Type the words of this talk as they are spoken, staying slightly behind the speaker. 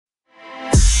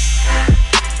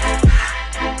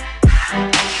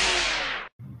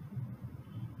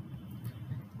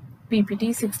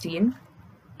PPT 16.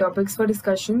 Topics for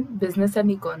discussion: Business and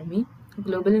Economy,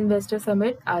 Global Investor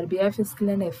Summit, RBI Fiscal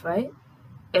and FY,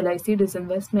 LIC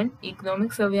Disinvestment,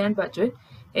 Economic Survey and Budget,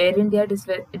 Air India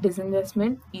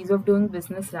Disinvestment, Ease of Doing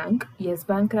Business Rank, Yes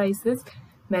Bank Crisis,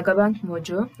 Mega Bank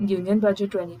Merger, Union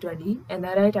Budget 2020,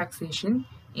 NRI Taxation,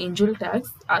 Angel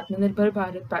Tax, Atmanirbhar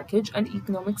Bharat Package and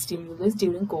Economic Stimulus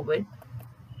during COVID.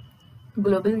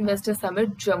 Global Investor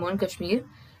Summit, Jammu and Kashmir,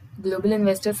 Global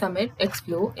Investor Summit,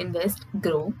 Explore, Invest,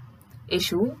 Grow.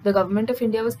 Issue: the Government of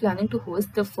India was planning to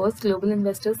host the first Global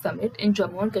Investors Summit in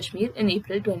Jammu and Kashmir in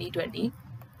April 2020.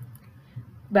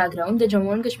 Background: the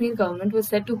Jammu and Kashmir government was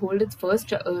set to hold its first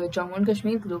Jammu and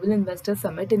Kashmir Global Investors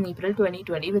Summit in April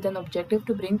 2020 with an objective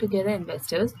to bring together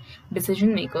investors,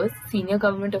 decision makers, senior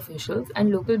government officials,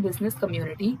 and local business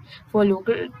community for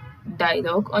local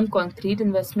dialogue on concrete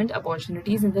investment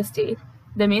opportunities in the state.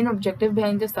 The main objective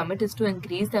behind the summit is to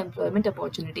increase the employment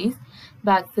opportunities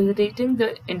by accelerating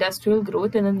the industrial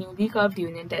growth in a newly carved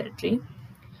union territory.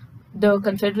 The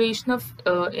Confederation of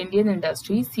Indian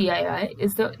Industry (CII)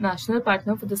 is the national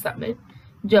partner for the summit.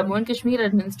 Jammu and Kashmir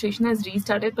administration has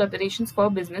restarted preparations for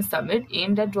business summit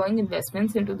aimed at drawing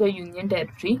investments into the union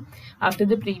territory after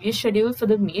the previous schedule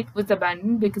for the meet was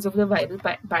abandoned because of the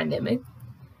viral pandemic.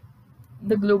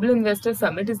 The Global Investor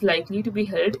Summit is likely to be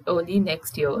held early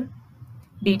next year.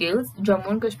 Details: Jammu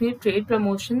and Kashmir Trade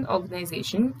Promotion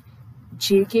Organization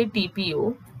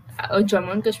 (JKTPO), a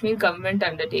Jammu and Kashmir government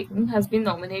undertaking, has been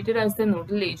nominated as the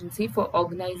nodal agency for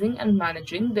organizing and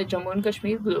managing the Jammu and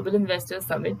Kashmir Global Investors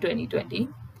Summit 2020.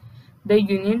 The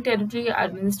Union Territory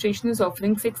Administration is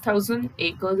offering 6,000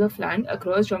 acres of land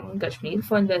across Jammu and Kashmir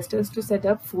for investors to set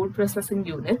up food processing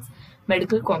units,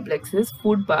 medical complexes,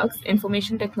 food parks,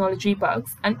 information technology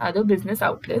parks, and other business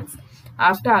outlets.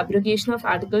 After abrogation of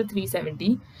Article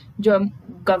 370,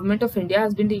 Government of India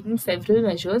has been taking several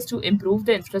measures to improve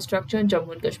the infrastructure in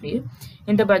Jammu and Kashmir.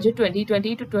 In the budget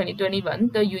 2020 to 2021,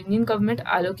 the Union government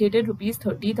allocated Rs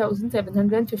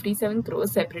 30,757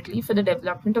 crores separately for the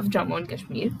development of Jammu and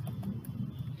Kashmir.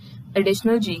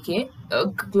 Additional GK,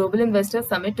 Global Investor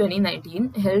Summit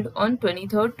 2019, held on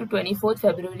 23rd to 24th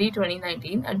February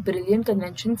 2019 at Brilliant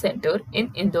Convention Centre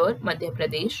in Indore, Madhya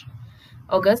Pradesh.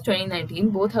 August 2019,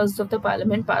 both houses of the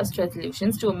Parliament passed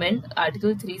resolutions to amend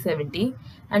Article 370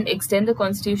 and extend the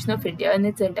Constitution of India in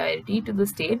its entirety to the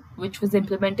state, which was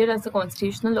implemented as a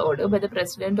constitutional order by the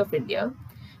President of India.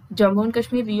 Jammu and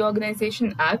Kashmir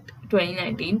Reorganization Act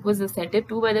 2019 was assented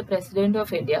to by the President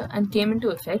of India and came into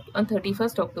effect on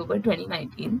 31st October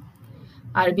 2019.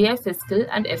 RBI Fiscal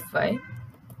and FY.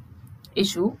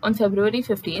 Issue: on February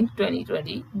 15,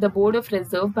 2020, the Board of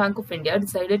Reserve Bank of India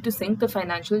decided to sync the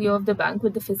financial year of the bank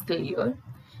with the fiscal year.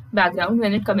 Background: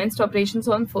 when it commenced operations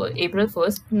on April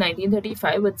 1st,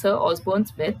 1935 with Sir Osborne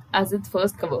Smith as its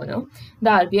first governor, the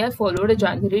RBI followed a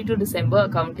January to December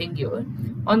accounting year.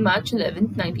 On March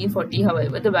 11, 1940,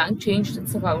 however, the bank changed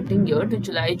its accounting year to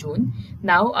July-June.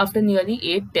 Now, after nearly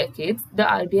 8 decades, the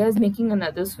RBI is making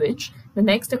another switch. The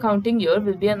next accounting year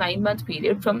will be a 9-month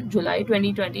period from July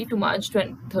 2020 to March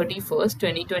 31st,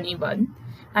 2021.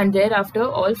 And thereafter,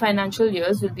 all financial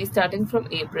years will be starting from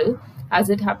April, as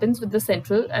it happens with the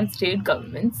central and state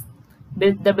governments.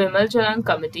 The Bimal Jalan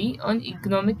Committee on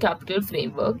Economic Capital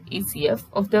Framework (ECF)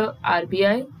 of the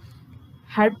RBI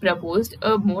had proposed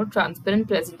a more transparent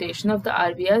presentation of the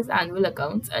RBI's annual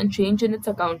accounts and change in its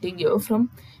accounting year from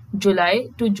July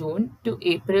to June to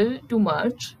April to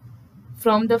March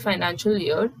from the financial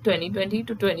year 2020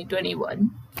 to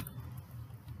 2021.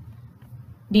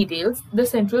 Details: the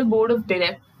Central Board of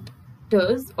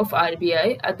Directors of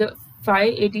RBI at the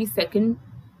 582nd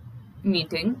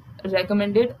meeting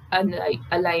recommended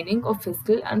aligning of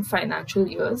fiscal and financial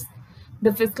years.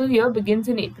 The fiscal year begins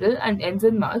in April and ends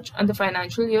in March, and the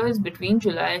financial year is between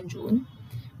July and June.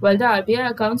 While the RBI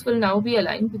accounts will now be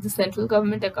aligned with the central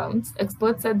government accounts,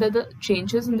 experts said that the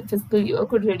changes in the fiscal year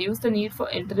could reduce the need for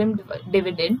interim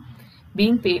dividend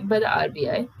being paid by the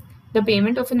RBI. The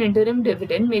payment of an interim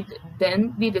dividend may then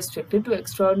be restricted to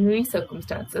extraordinary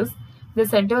circumstances. The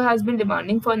centre has been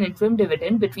demanding for an interim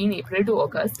dividend between April to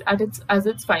August as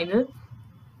its final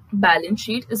balance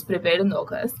sheet is prepared in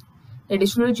August.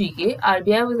 Additional GK,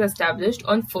 RBI was established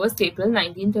on 1st April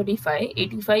 1935,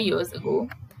 85 years ago.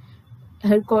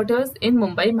 Headquarters in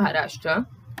Mumbai, Maharashtra.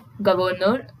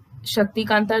 Governor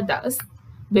Shaktikanta Das.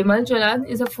 Bimal Jalan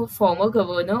is a former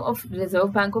governor of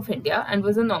Reserve Bank of India and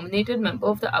was a nominated member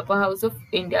of the upper house of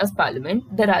India's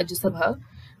parliament, the Rajya Sabha,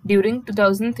 during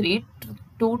 2003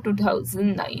 to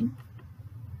 2009.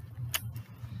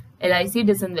 LIC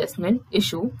Disinvestment.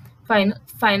 Issue: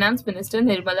 Finance Minister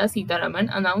Nirmala Sitharaman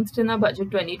announced in her Budget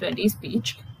 2020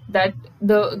 speech that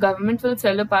the government will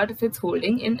sell a part of its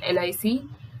holding in LIC,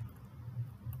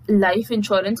 Life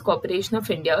Insurance Corporation of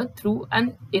India, through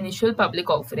an initial public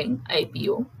offering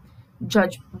 (IPO).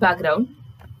 Background: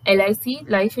 LIC,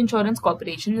 Life Insurance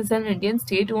Corporation, is an Indian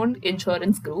state-owned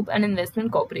insurance group and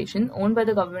investment corporation owned by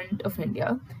the Government of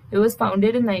India. It was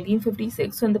founded in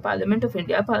 1956 when the Parliament of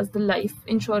India passed the Life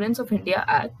Insurance of India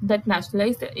Act that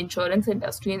nationalized the insurance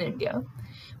industry in India.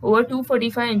 Over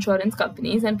 245 insurance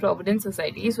companies and provident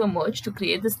societies were merged to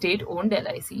create the state-owned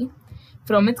LIC.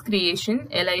 From its creation,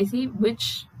 LIC,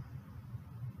 which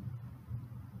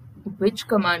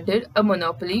commanded a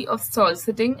monopoly of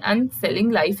soliciting and selling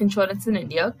life insurance in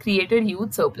India, created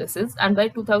huge surpluses, and by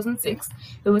 2006,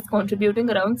 it was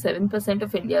contributing around 7%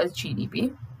 of India's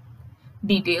GDP.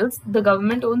 Details: the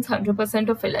government owns 100%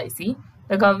 of LIC.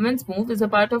 The government's move is a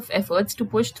part of efforts to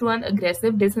push through an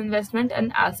aggressive disinvestment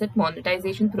and asset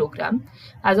monetization program.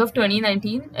 As of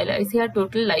 2019, LIC had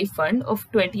total life fund of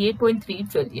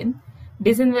 28.3 trillion.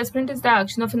 Disinvestment is the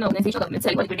action of an organization or government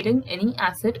selling or liquidating any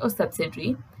asset or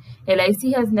subsidiary.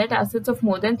 LIC has net assets of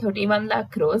more than 31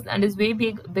 lakh crores and is way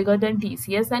bigger than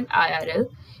TCS and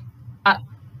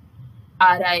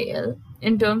RIL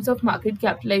in terms of market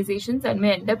capitalizations and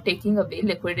may end up taking away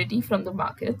liquidity from the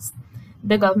markets.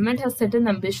 The government has set an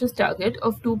ambitious target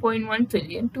of 2.1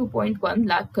 trillion, 2.1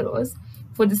 lakh crores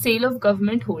for the sale of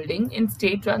government holding in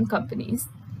state-run companies.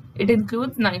 It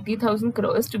includes 90,000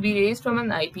 crores to be raised from an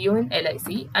IPO in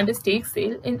LIC and a stake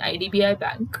sale in IDBI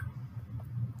Bank.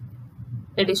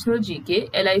 Additional GK: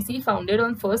 LIC, founded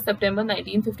on 1st September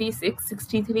 1956,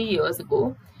 63 years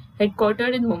ago,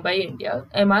 headquartered in Mumbai, India.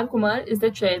 M.R. Kumar is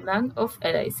the chairman of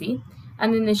LIC.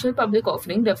 An initial public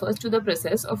offering refers to the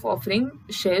process of offering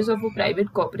shares of a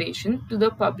private corporation to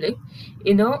the public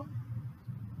in a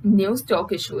new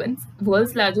stock issuance.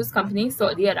 World's largest company,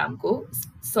 Saudi Aramco,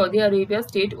 Saudi Arabia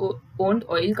state-owned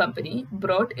oil company,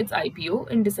 brought its IPO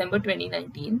in December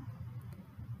 2019.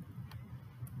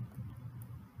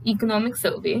 Economic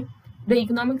Survey: the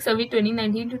Economic Survey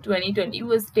 2019 to 2020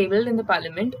 was tabled in the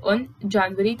Parliament on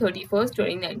January 31st,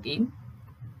 2020.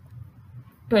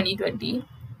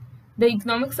 The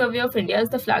Economic Survey of India is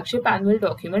the flagship annual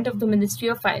document of the Ministry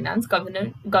of Finance,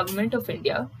 Government of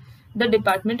India. The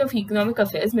Department of Economic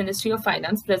Affairs, Ministry of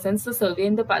Finance, presents the survey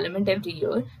in the Parliament every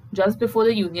year, just before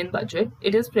the Union Budget.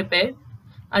 It is prepared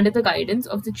under the guidance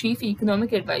of the Chief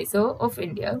Economic Advisor of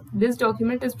India. This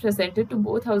document is presented to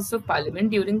both Houses of Parliament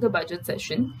during the budget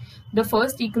session. The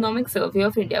first Economic Survey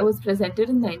of India was presented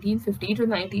in 1950 to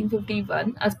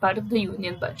 1951 as part of the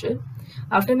Union Budget.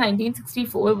 After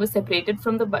 1964, it was separated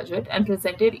from the budget and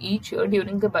presented each year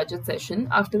during the budget session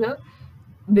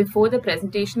before the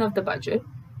presentation of the budget.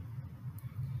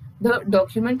 The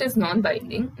document is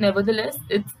non-binding. Nevertheless,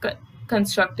 it's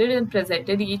constructed and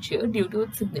presented each year due to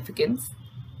its significance.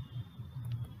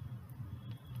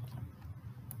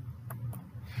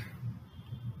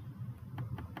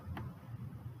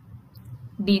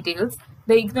 Details: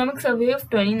 the Economic Survey of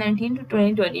 2019 to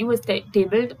 2020 was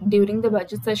tabled during the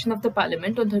budget session of the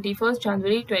Parliament on 31st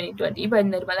January 2020 by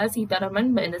Nirmala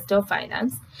Sitharaman, Minister of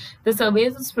Finance. The survey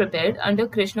was prepared under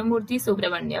Krishnamurthy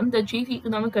Subramaniam, the Chief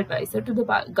Economic Advisor to the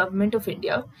Government of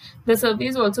India. The survey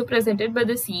is also presented by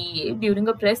the CEA during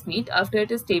a press meet after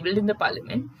it is tabled in the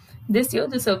Parliament. This year,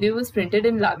 the survey was printed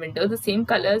in lavender, the same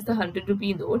color as the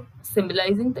 100-rupee note,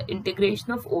 symbolizing the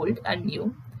integration of old and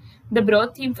new. The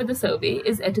broad theme for the survey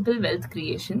is ethical wealth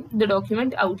creation. The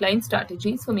document outlines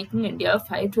strategies for making India a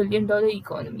 $5 trillion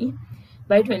economy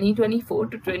by 2024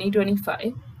 to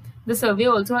 2025. The survey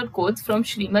also had quotes from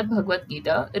Srimad Bhagavad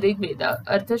Gita, Rig Veda,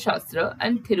 Arthashastra,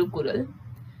 and Thirukural.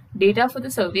 Data for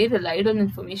the survey relied on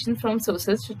information from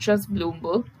sources such as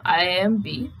Bloomberg,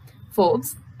 IIMB,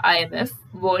 Forbes, IMF,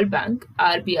 World Bank,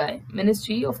 RBI,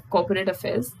 Ministry of Corporate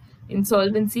Affairs,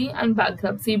 Insolvency and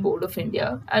Bankruptcy Board of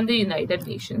India, and the United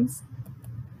Nations.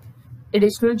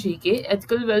 Additional GK: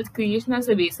 ethical wealth creation as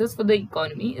a basis for the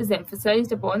economy is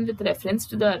emphasized upon with reference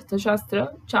to the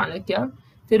Arthashastra, Chanakya,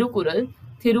 Thirukural,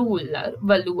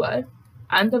 Valluvar,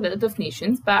 and the Wealth of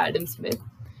Nations by Adam Smith.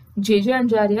 J.J.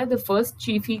 Anjaria, the first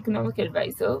Chief Economic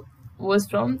Advisor, was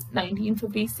from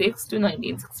 1956 to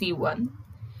 1961.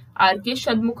 R.K.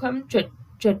 Shadmukham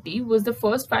Chetty was the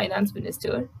first Finance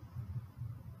Minister,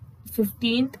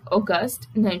 15th August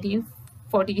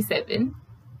 1947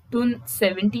 to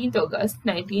 17th August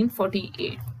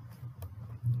 1948.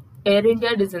 Air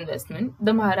India disinvestment: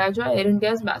 the Maharaja Air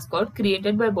India's mascot,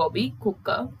 created by Bobby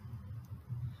Kukka.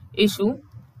 Issue: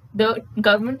 the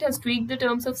government has tweaked the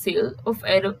terms of sale of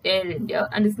Air India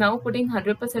and is now putting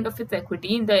 100% of its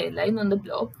equity in the airline on the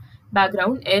block.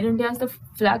 Background: Air India is the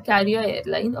flag carrier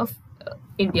airline of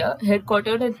India,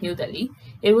 headquartered at New Delhi.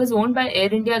 It was owned by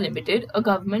Air India Limited, a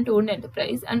government-owned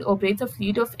enterprise, and operates a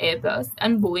fleet of Airbus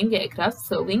and Boeing aircraft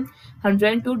serving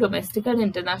 102 domestic and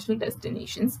international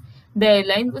destinations. The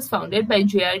airline was founded by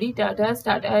J.R.D. Tata as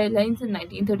Tata Airlines in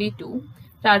 1932.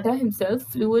 Tata himself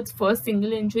flew its first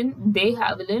single-engine De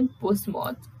Havilland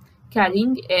post-mortem,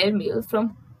 carrying air mail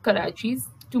from Karachi's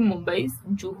to Mumbai's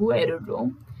Juhu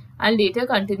Aerodrome, and later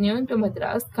continuing to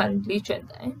Madras, currently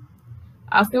Chennai.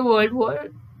 After World War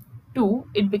II,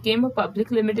 it became a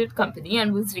public limited company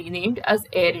and was renamed as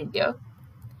Air India.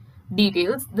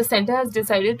 Details: the centre has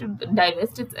decided to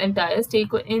divest its entire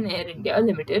stake in Air India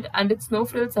Limited and its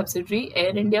no-frills subsidiary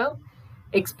Air India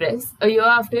Express, a year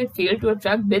after it failed to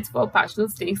attract bids for partial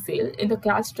stake sale in the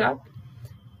cash-strapped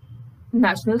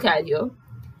national carrier.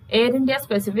 Air India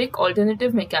Specific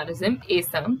Alternative Mechanism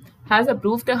 (ASAM) has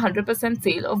approved the 100%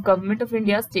 sale of Government of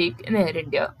India's stake in Air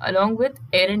India, along with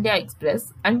Air India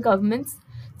Express and government's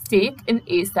stake in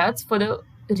ASATs for the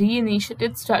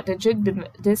reinitiated strategic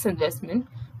disinvestment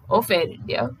of Air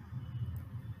India.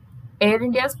 Air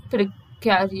India's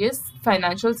precarious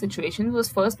financial situation was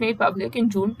first made public in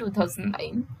June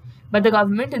 2009, but the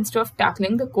government, instead of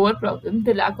tackling the core problem,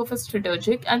 the lack of a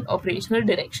strategic and operational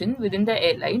direction within the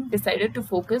airline, decided to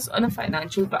focus on a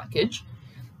financial package.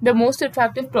 The most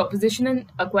attractive proposition in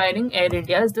acquiring Air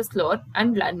India is the slot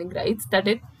and landing rights that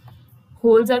it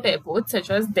holds at airports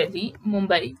such as Delhi,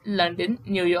 Mumbai, London,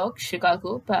 New York,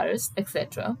 Chicago, Paris,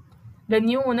 etc. The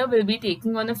new owner will be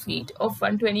taking on a fleet of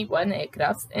 121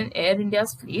 aircrafts in Air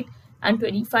India's fleet and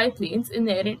 25 planes in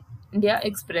Air India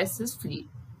Express's fleet.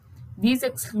 These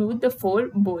exclude the 4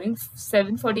 Boeing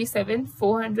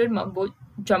 747-400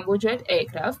 jumbo jet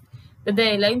aircraft that the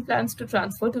airline plans to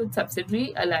transfer to its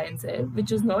subsidiary Alliance Air,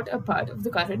 which is not a part of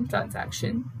the current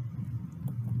transaction.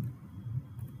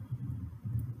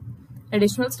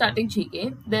 Additional static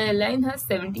GK: the airline has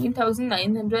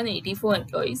 17,984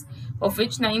 employees, of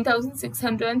which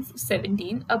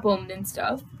 9,617 are permanent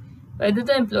staff. Whether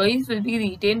the employees will be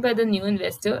retained by the new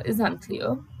investor is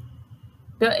unclear.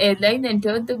 The airline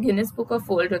entered the Guinness Book of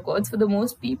World Records for the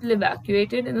most people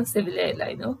evacuated in a civil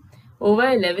airliner. Over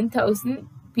 11,000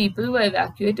 people were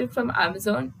evacuated from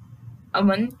Amman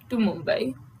to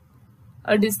Mumbai,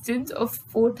 a distance of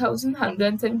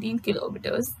 4,117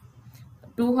 kilometers,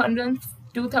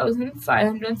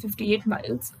 2,558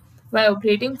 miles, by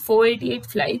operating 488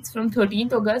 flights from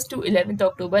 13th August to 11th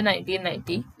October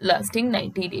 1990, lasting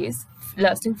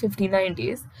 59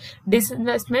 days.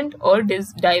 Disinvestment or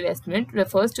divestment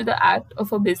refers to the act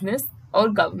of a business or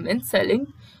government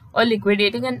selling or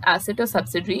liquidating an asset or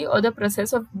subsidiary, or the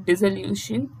process of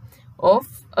dissolution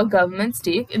of a government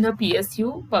stake in a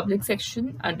PSU public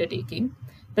section undertaking.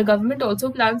 The government also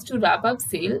plans to wrap up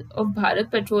sale of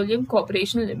Bharat Petroleum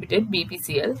Corporation Limited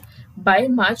 (BPCL) by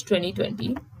March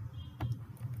 2020.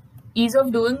 Ease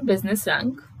of doing business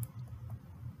rank.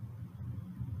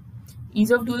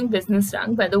 Ease of Doing Business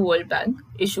Rank by the World Bank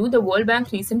issue. The World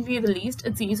Bank recently released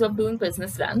its Ease of Doing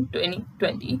Business Rank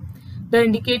 2020. The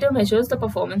indicator measures the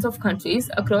performance of countries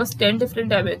across 10 different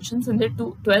dimensions in the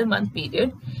 12-month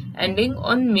period ending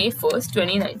on May 1st,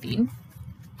 2019.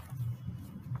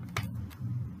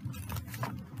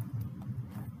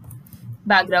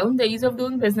 Background: the Ease of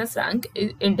Doing Business Rank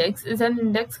Index is an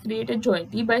index created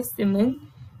jointly by Simon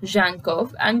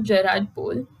Zhankov and Gerard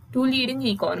Pohl, two leading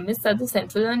economists at the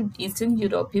Central and Eastern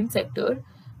European sector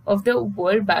of the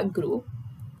World Bank Group.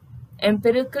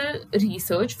 Empirical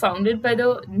research founded by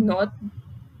the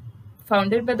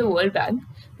World Bank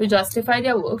to justify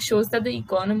their work shows that the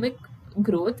economic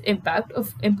growth impact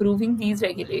of improving these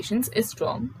regulations is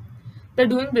strong. The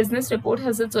Doing Business report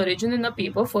has its origin in a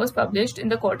paper first published in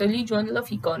the Quarterly Journal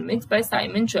of Economics by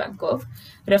Simon Zhankov,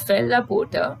 Rafael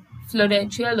Laporta,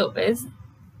 Florencia Lopez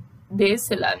de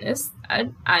Solanas,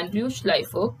 and Andrew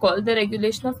Schleifer, called The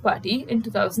Regulation of Party in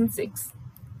 2006.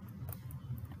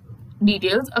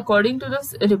 Details: according to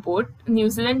this report, New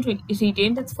Zealand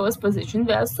retained its first position,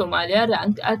 whereas Somalia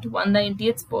ranked at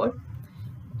 190th spot.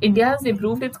 India has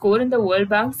improved its score in the World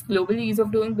Bank's Global Ease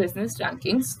of Doing Business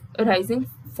rankings, rising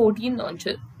 14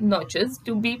 notches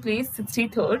to be placed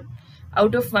 63rd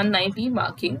out of 190,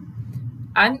 marking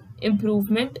an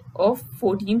improvement of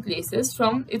 14 places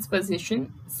from its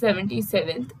position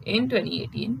 77th in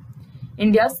 2018.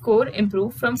 India's score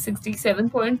improved from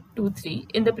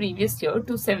 67.23 in the previous year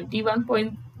to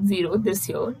 71.0 this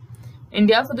year.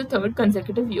 India, for the third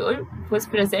consecutive year, was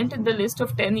present in the list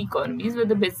of 10 economies where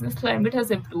the business climate has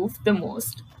improved the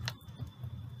most.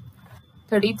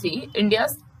 33.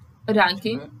 India's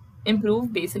ranking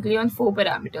improved basically on 4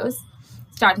 parameters.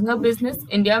 Starting a business.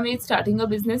 India made starting a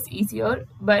business easier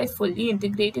by fully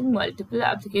integrating multiple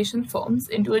application forms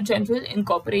into a general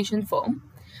incorporation form.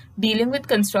 dealing with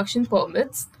construction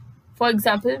permits. For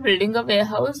example, building a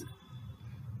warehouse.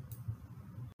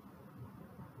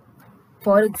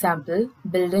 Costs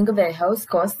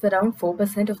around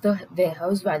 4% of the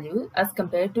warehouse value as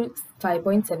compared to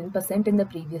 5.7% in the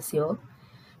previous year.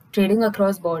 Trading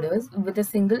across borders with a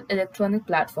single electronic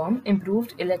platform,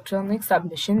 improved electronic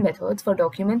submission methods for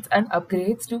documents and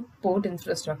upgrades to port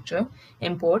infrastructure,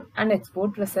 import and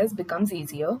export process becomes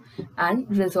easier, and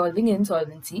resolving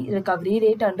insolvency. Recovery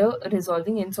rate under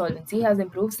resolving insolvency has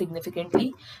improved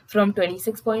significantly from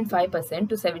 26.5%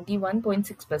 to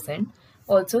 71.6%.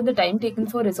 Also, the time taken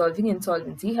for resolving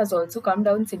insolvency has also come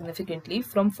down significantly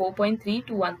from 4.3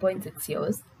 to 1.6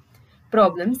 years.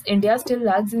 Problems: India still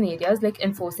lags in areas like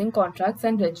enforcing contracts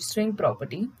and registering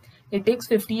property. It takes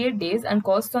 58 days and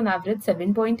costs on average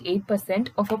 7.8%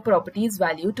 of a property's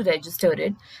value to register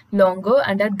it, longer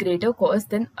and at greater cost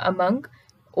than among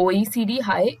OECD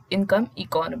high-income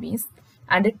economies.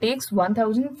 And it takes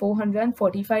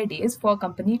 1,445 days for a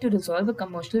company to resolve a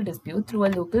commercial dispute through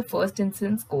a local first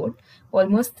instance court,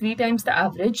 almost 3 times the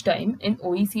average time in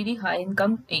OECD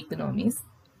high-income economies.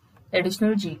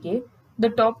 Additional GK. The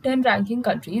top 10 ranking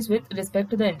countries with respect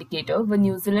to the indicator were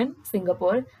New Zealand,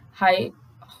 Singapore,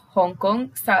 Hong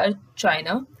Kong, South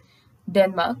China,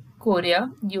 Denmark,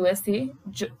 Korea, USA,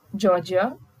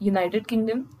 Georgia, United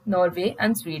Kingdom, Norway,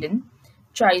 and Sweden.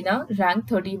 China, ranked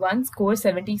 31, score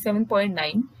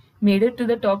 77.9, made it to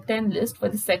the top 10 list for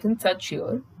the second such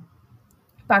year.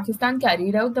 Pakistan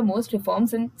carried out the most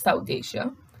reforms in South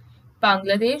Asia.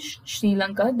 Bangladesh, Sri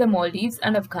Lanka, the Maldives,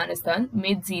 and Afghanistan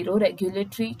made 0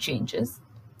 regulatory changes.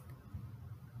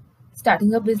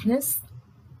 Starting a business,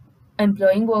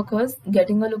 employing workers,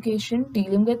 getting a location,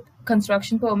 dealing with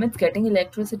construction permits, getting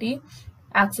electricity,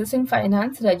 accessing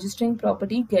finance, registering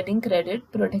property, getting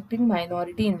credit, protecting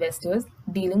minority investors,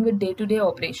 dealing with day-to-day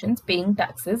operations, paying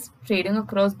taxes, trading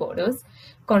across borders,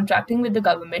 contracting with the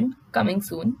government, coming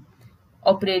soon,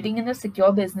 operating in a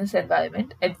secure business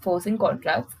environment, enforcing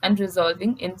contracts, and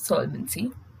resolving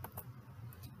insolvency.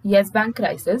 Yes Bank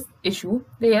crisis issue.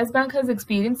 The Yes Bank has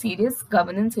experienced serious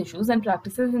governance issues and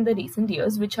practices in the recent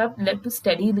years which have led to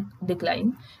steady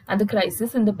decline and the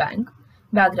crisis in the bank.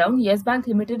 Background: Yes Bank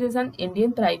Limited is an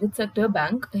Indian private sector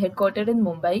bank headquartered in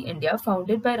Mumbai, India,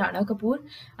 founded by Rana Kapoor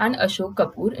and Ashok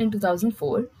Kapoor in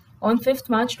 2004. On 5th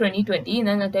March 2020, in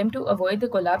an attempt to avoid the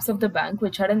collapse of the bank,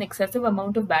 which had an excessive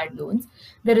amount of bad loans,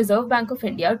 the Reserve Bank of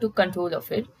India took control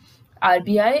of it.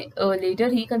 RBI later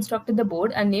reconstructed the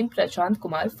board and named Prashant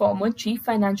Kumar, former Chief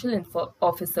Financial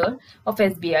Officer of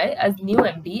SBI, as new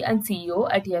MD and CEO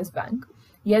at Yes Bank.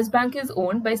 Yes Bank is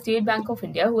owned by State Bank of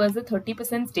India, who has a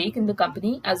 30% stake in the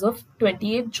company as of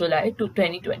 28 July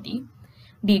 2020.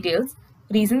 Details: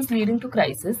 reasons leading to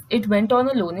crisis. It went on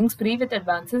a loaning spree with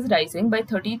advances rising by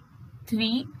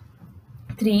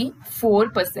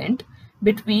 33.34%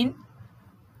 between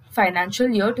financial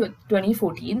year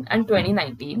 2014 and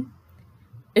 2019.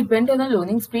 It went on a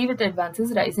loaning spree with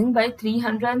advances rising by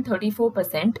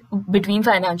 334% between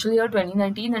financial year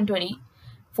 2019 and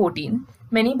 2014.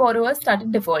 Many borrowers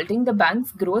started defaulting. The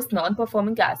bank's gross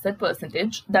non-performing asset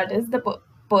percentage, that is the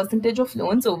percentage of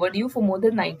loans overdue for more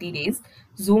than 90 days,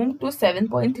 zoomed to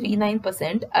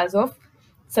 7.39% as of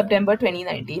September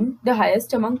 2019, the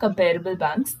highest among comparable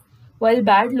banks. While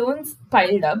bad loans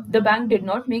piled up, the bank did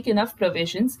not make enough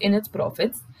provisions in its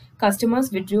profits.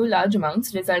 Customers withdrew large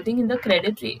amounts, resulting in the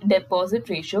credit-deposit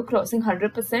ratio crossing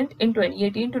 100% in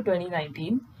 2018 to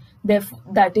 2019.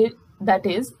 That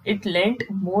is, it lent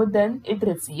more than it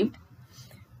received.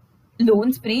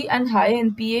 Loan spree and high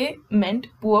NPA meant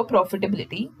poor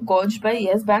profitability, gauged by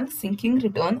Yes Bank's sinking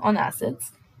return on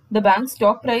assets. The bank's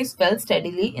stock price fell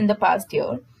steadily in the past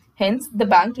year. Hence, the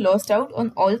bank lost out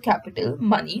on all capital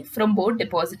money from both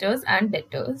depositors and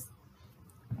debtors.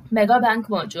 Mega Bank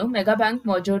merger, Mega Bank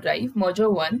merger drive, merger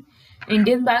 1,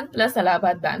 Indian Bank plus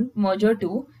Allahabad Bank, merger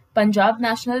 2, Punjab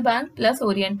National Bank plus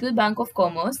Oriental Bank of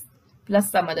Commerce plus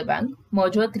some other bank,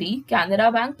 merger 3,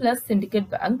 Canara Bank plus Syndicate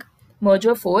Bank,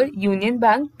 merger 4, Union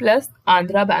Bank plus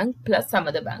Andhra Bank plus some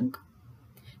other bank.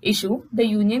 Issue: the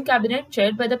Union Cabinet,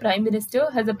 chaired by the Prime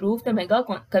Minister, has approved the mega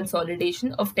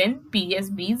consolidation of 10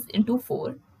 PSBs into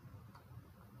 4.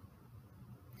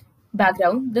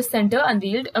 Background: the centre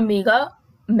unveiled a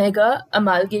mega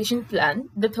amalgamation plan,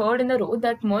 the third in a row,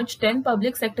 that merged 10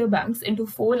 public sector banks into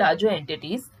 4 larger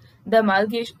entities. The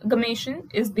amalgamation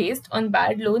is based on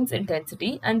bad loans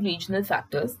intensity and regional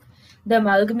factors. The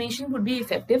amalgamation would be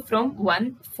effective from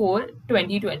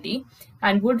 1/4/2020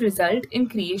 and would result in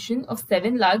creation of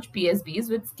 7 large PSBs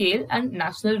with scale and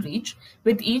national reach,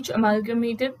 with each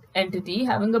amalgamated entity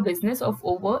having a business of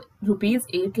over Rs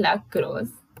 8 lakh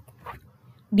crores.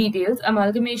 Details: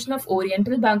 amalgamation of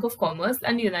Oriental Bank of Commerce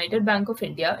and United Bank of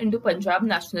India into Punjab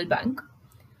National Bank.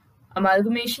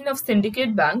 Amalgamation of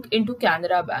Syndicate Bank into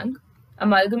Canara Bank.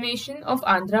 Amalgamation of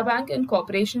Andhra Bank and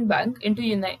Corporation Bank into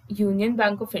Union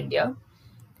Bank of India.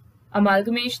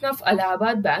 Amalgamation of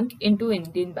Allahabad Bank into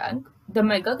Indian Bank. The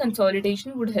mega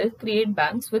consolidation would help create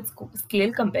banks with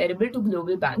scale comparable to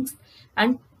global banks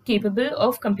and capable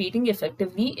of competing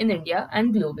effectively in India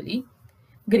and globally.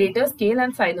 Greater scale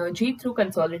and synergy through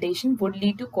consolidation would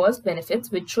lead to cost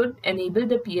benefits which should enable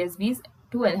the PSBs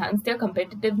to enhance their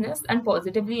competitiveness and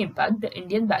positively impact the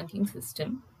Indian banking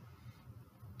system.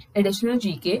 Additional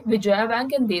GK: Vijaya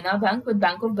Bank and Dena Bank with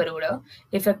Bank of Baroda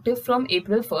effective from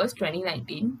April 1st,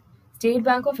 2019. State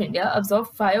Bank of India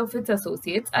absorbed 5 of its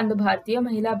associates and the Bharatiya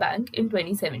Mahila Bank in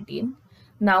 2017.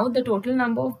 Now the total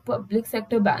number of public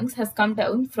sector banks has come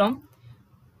down from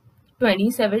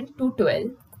 27 to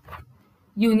 12.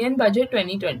 Union Budget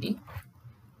 2020.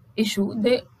 Issue: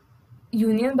 the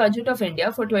Union Budget of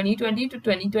India for 2020 to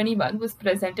 2021 was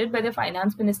presented by the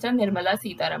Finance Minister Nirmala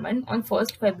Sitharaman on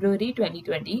 1st February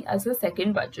 2020 as the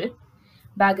second budget.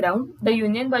 Background: the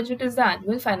Union Budget is the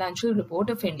annual financial report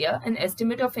of India, an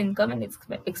estimate of income and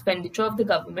expenditure of the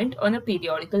government on a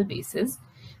periodical basis.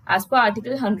 As per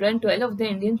Article 112 of the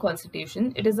Indian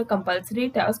Constitution, it is a compulsory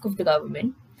task of the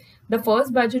government. The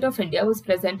first budget of India was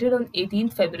presented on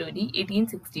 18th February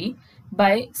 1860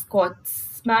 by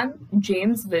Scotsman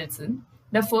James Wilson.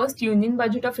 The first Union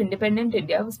Budget of Independent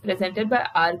India was presented by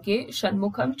R.K.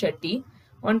 Shanmukham Chetty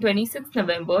on 26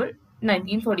 November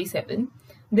 1947.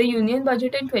 The Union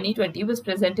Budget in 2020 was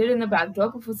presented in the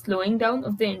backdrop of a slowing down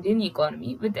of the Indian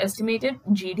economy, with estimated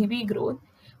GDP growth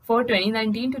for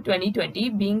 2019 to 2020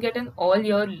 being at an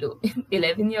all-year low,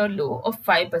 11-year low of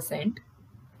 5%.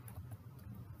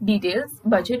 Details: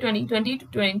 Budget 2020 to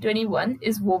 2021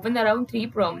 is woven around 3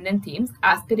 prominent themes: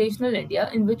 aspirational India,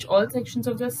 in which all sections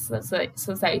of the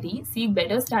society seek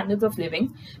better standards of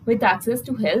living with access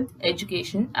to health,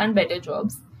 education, and better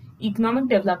jobs; economic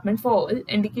development for all,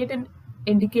 indicated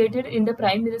in the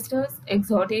Prime Minister's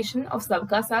exhortation of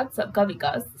Sabka Saath, Sabka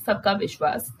Vikas, Sabka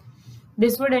Vishwas.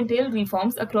 This would entail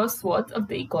reforms across swaths of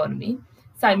the economy.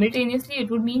 Simultaneously, it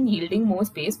would mean yielding more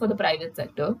space for the private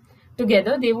sector.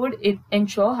 Together, they would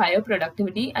ensure higher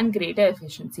productivity and greater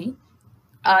efficiency.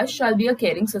 Ours shall be a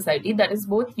caring society that is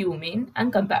both humane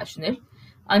and compassionate.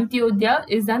 Antyodaya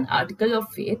is an article of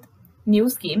faith. New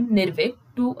scheme, Nirvik,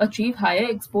 to achieve higher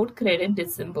export credit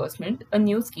disbursement. A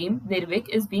new scheme, Nirvik,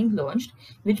 is being launched,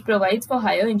 which provides for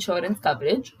higher insurance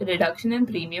coverage, reduction in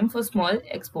premium for small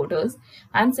exporters,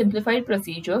 and simplified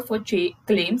procedure for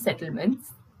claim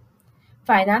settlements.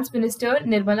 Finance Minister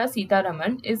Nirmala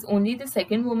Sitharaman is only the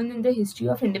second woman in the history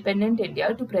of independent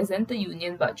India to present the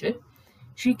Union Budget.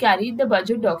 She carried the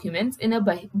budget documents in a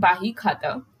Bahi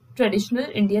Khata, traditional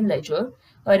Indian ledger,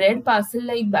 a red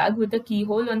parcel-like bag with a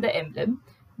keyhole on the emblem,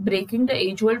 breaking the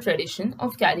age-old tradition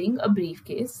of carrying a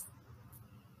briefcase.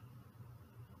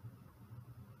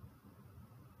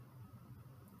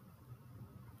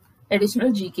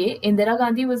 Additional GK: Indira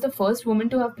Gandhi was the first woman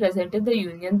to have presented the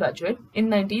Union Budget. In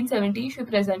 1970, she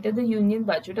presented the Union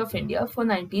Budget of India for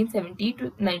 1970 to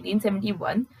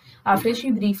 1971 after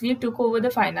she briefly took over the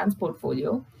finance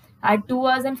portfolio. At 2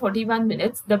 hours and 41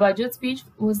 minutes, the budget speech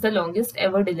was the longest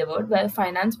ever delivered by a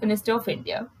Finance Minister of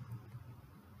India.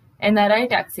 NRI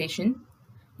taxation: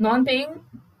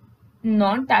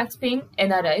 non-tax-paying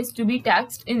NRIs to be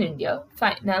taxed in India.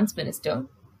 Finance Minister.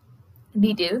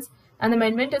 Details: an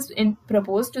amendment is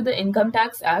proposed to the Income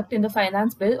Tax Act in the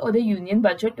Finance Bill or the Union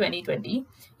Budget 2020.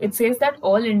 It says that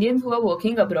all Indians who are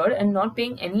working abroad and not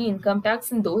paying any income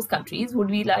tax in those countries would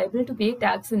be liable to pay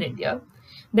tax in India.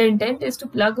 The intent is to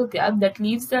plug a gap that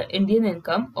leaves the Indian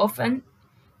income of an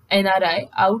NRI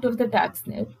out of the tax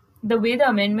net. The way the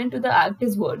amendment to the Act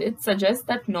is worded suggests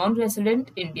that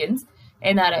non-resident Indians,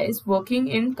 NRIs, working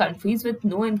in countries with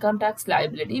no income tax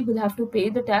liability will have to pay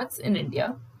the tax in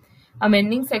India.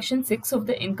 Amending Section 6 of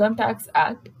the Income Tax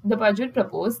Act, the budget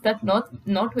proposed that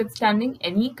notwithstanding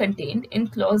any contained in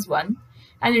Clause 1,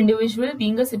 an individual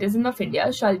being a citizen of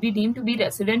India shall be deemed to be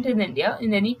resident in India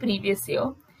in any previous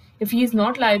year if he is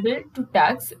not liable to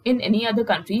tax in any other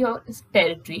country or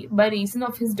territory by reason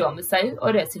of his domicile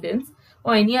or residence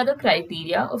or any other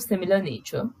criteria of similar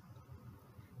nature.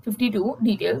 52.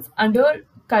 Details: under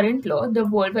current law, the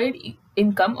worldwide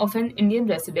income of an Indian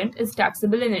resident is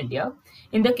taxable in India.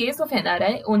 In the case of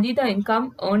NRI, only the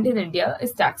income earned in India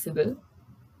is taxable.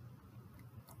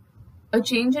 A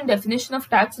change in definition of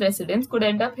tax residence could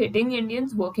end up hitting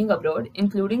Indians working abroad,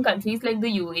 including countries like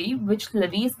the UAE, which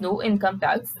levies no income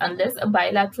tax unless a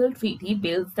bilateral treaty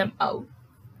bails them out.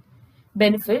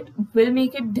 benefit will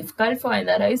make it difficult for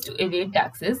NRIs to evade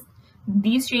taxes.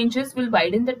 These changes will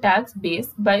widen the tax base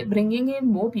by bringing in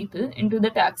more people into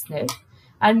the tax net,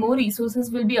 and more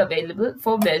resources will be available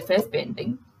for welfare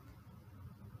spending.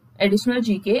 Additional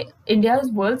GK, India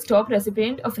is world's top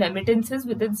recipient of remittances,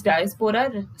 with its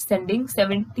diaspora sending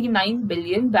 79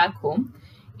 billion back home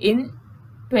in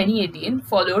 2018,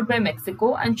 followed by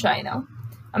Mexico and China.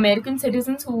 American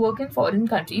citizens who work in foreign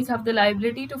countries have the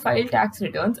liability to file tax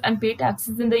returns and pay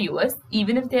taxes in the US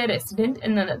even if they are resident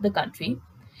in another country.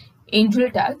 Angel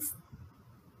tax.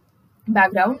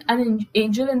 Background: an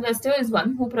angel investor is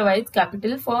one who provides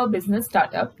capital for a business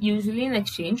startup, usually in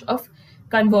exchange of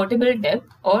convertible debt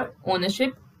or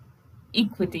ownership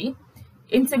equity.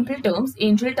 In simple terms,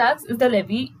 angel tax is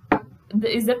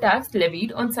the tax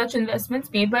levied on such investments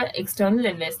made by external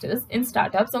investors in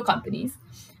startups or companies.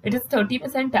 It is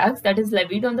 30% tax that is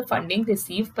levied on the funding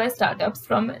received by startups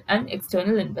from an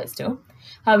external investor.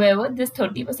 However, this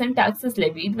 30% tax is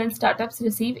levied when startups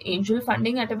receive angel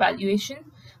funding at a valuation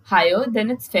higher than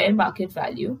its fair market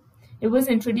value. It was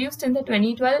introduced in the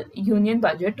 2012 Union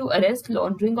Budget to arrest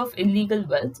laundering of illegal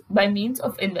wealth by means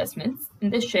of investments in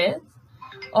the shares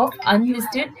of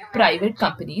unlisted private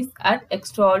companies at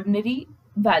extraordinary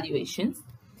valuations.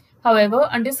 However,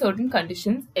 under certain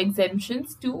conditions,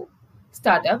 exemptions to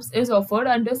startups is offered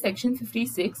under Section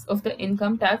 56 of the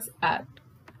Income Tax Act.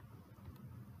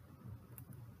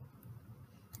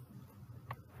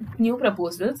 New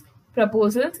proposals.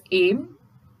 Proposals aim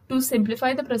to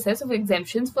simplify the process of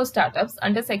exemptions for startups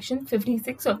under Section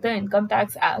 56 of the Income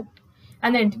Tax Act.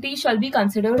 An entity shall be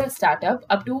considered a startup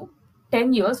up to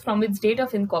 10 years from its date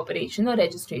of incorporation or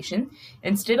registration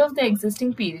instead of the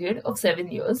existing period of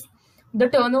 7 years. The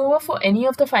turnover for any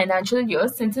of the financial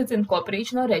years since its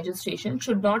incorporation or registration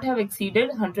should not have exceeded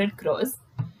 100 crores,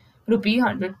 rupee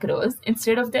 100 crores,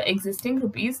 instead of the existing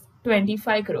rupees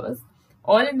 25 crores.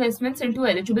 All investments into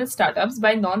eligible startups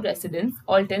by non-residents,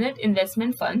 alternate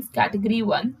investment funds, Category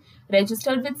 1,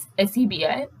 registered with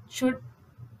SEBI should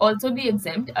also be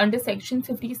exempt under Section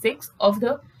 56 of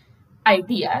the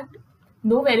IT Act.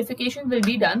 No verification will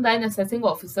be done by an assessing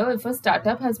officer if a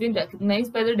startup has been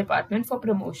recognized by the Department for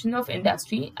Promotion of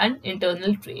Industry and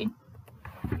Internal Trade.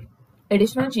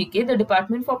 Additional GK, the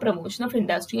Department for Promotion of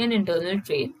Industry and Internal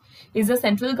Trade is a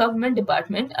central government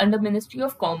department under Ministry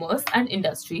of Commerce and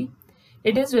Industry.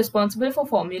 It is responsible for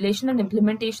formulation and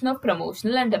implementation of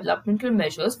promotional and developmental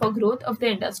measures for growth of the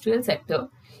industrial sector,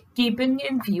 keeping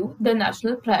in view the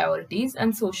national priorities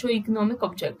and socio-economic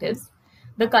objectives.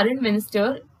 The current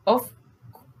Minister of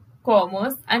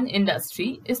Commerce and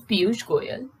Industry is Piyush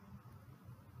Goyal.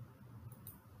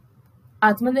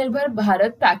 Atmanirbhar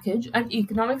Bharat package and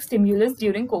economic stimulus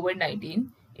during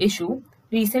COVID-19 issue.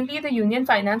 Recently, the Union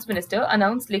Finance Minister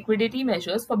announced liquidity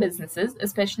measures for businesses,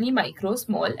 especially micro,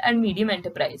 small and medium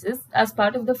enterprises, as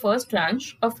part of the first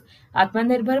tranche of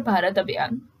Atmanirbhar Bharat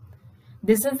Abhiyan.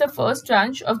 This is the first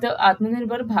tranche of the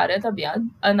Atmanirbhar Bharat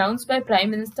Abhiyan announced by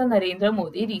Prime Minister Narendra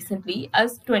Modi recently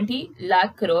as 20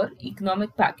 lakh crore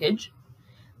economic package.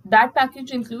 That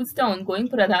package includes the ongoing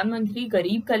Pradhan Mantri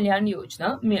Garib Kalyan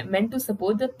Yojana, meant to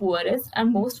support the poorest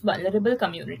and most vulnerable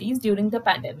communities during the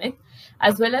pandemic,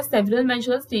 as well as several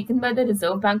measures taken by the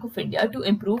Reserve Bank of India to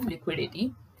improve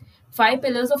liquidity. 5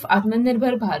 pillars of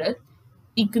Atmanirbhar Bharat: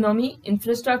 economy,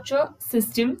 infrastructure,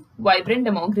 system, vibrant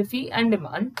demography and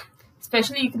demand.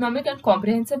 Special economic and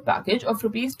comprehensive package of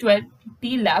rupees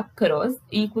 20 lakh crores,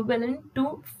 equivalent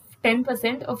to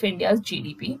 10% of India's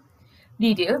GDP.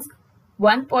 Details: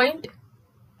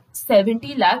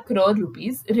 1.70 lakh crore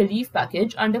rupees relief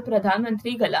package under Pradhan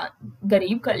Mantri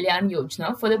Garib Kalyan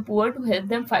Yojana for the poor to help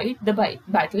them fight the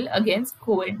battle against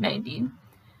COVID-19.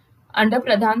 Under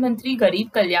Pradhan Mantri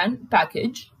Garib Kalyan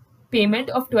package,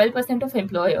 payment of 12% of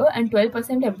employer and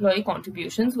 12% employee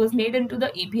contributions was made into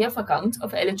the EPF accounts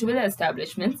of eligible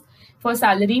establishments for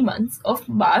salary months of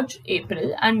March,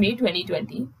 April and May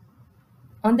 2020.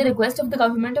 On the request of the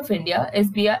Government of India,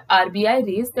 RBI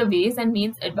raised the Ways and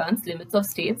Means advance limits of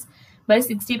states by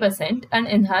 60% and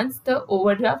enhanced the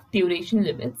overdraft duration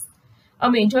limits.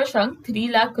 A major chunk, 3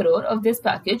 lakh crore of this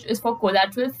package, is for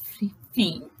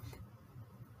collateral-free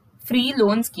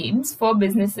loan schemes for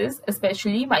businesses,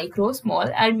 especially micro, small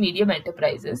and medium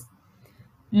enterprises.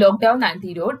 Lockdown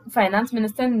antidote. Finance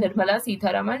Minister Nirmala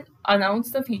Sitharaman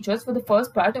announced the features for the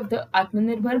first part of the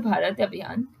Atmanirbhar Bharat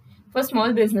Abhiyan. For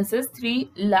small businesses,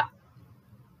 3 lakh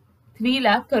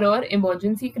crore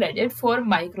emergency credit for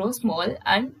micro, small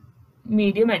and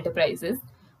medium enterprises.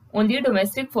 Only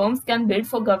domestic firms can bid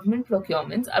for government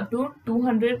procurements up to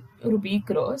 200 rupee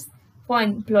crores For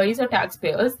employees or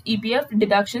taxpayers, EPF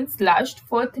deduction slashed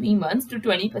for 3 months to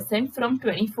 20% from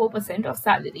 24% of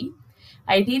salary.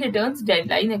 IT returns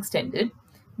deadline extended.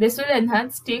 This will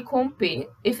enhance take-home pay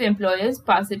if employers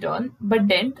pass it on, but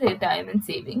dent retirement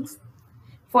savings.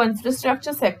 For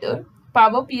infrastructure sector,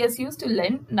 power PSUs to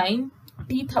lend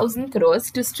 90,000 crores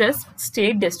to stressed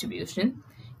state distribution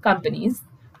companies.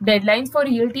 Deadlines for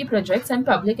realty projects and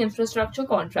public infrastructure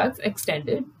contracts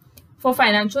extended. For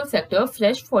financial sector,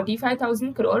 fresh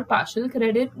 45,000 crore partial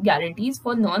credit guarantees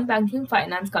for non-banking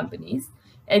finance companies,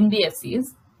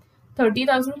 NBFCs.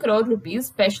 30,000 crore rupees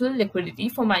special liquidity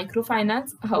for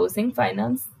microfinance, housing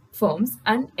finance firms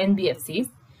and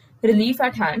NBFCs. Relief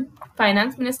at hand.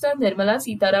 Finance Minister Nirmala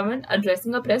Sitharaman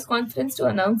addressing a press conference to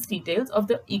announce details of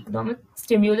the economic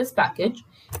stimulus package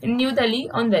in New Delhi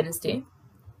on Wednesday.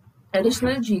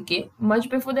 Additional GK. Much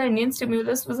before the Indian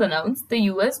stimulus was announced, the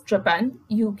US, Japan,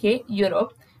 UK,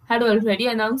 Europe had already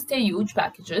announced their huge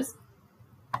packages.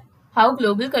 How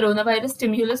global coronavirus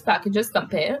stimulus packages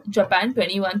compare: Japan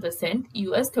 21%,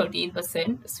 US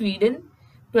 13%, Sweden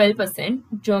 12%,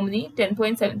 Germany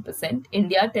 10.7%,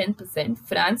 India 10%,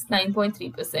 France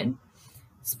 9.3%,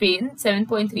 Spain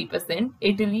 7.3%,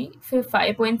 Italy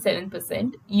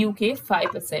 5.7%, UK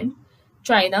 5%,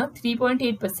 China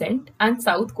 3.8%, and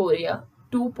South Korea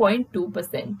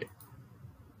 2.2%.